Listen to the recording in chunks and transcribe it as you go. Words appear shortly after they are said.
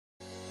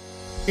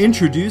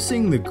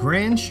Introducing the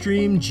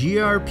Grandstream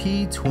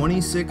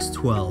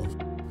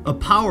GRP2612, a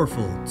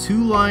powerful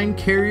two-line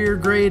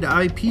carrier-grade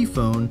IP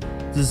phone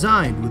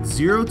designed with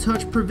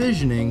zero-touch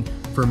provisioning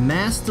for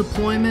mass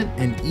deployment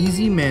and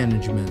easy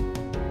management.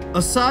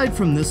 Aside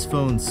from this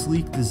phone's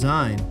sleek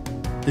design,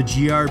 the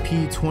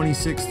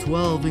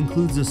GRP2612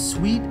 includes a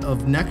suite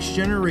of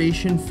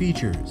next-generation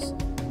features,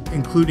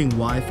 including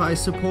Wi-Fi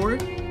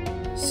support,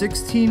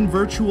 16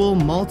 virtual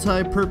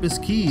multi-purpose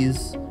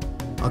keys,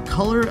 a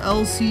color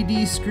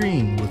LCD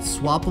screen with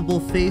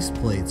swappable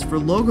faceplates for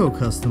logo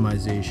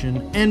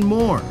customization, and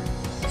more.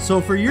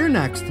 So for your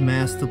next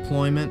mass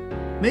deployment,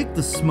 make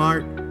the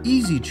smart,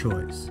 easy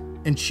choice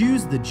and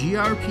choose the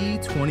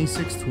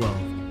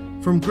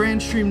GRP2612 from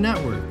Grandstream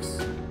Networks.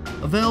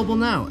 Available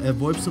now at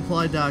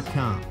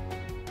VoIPsupply.com.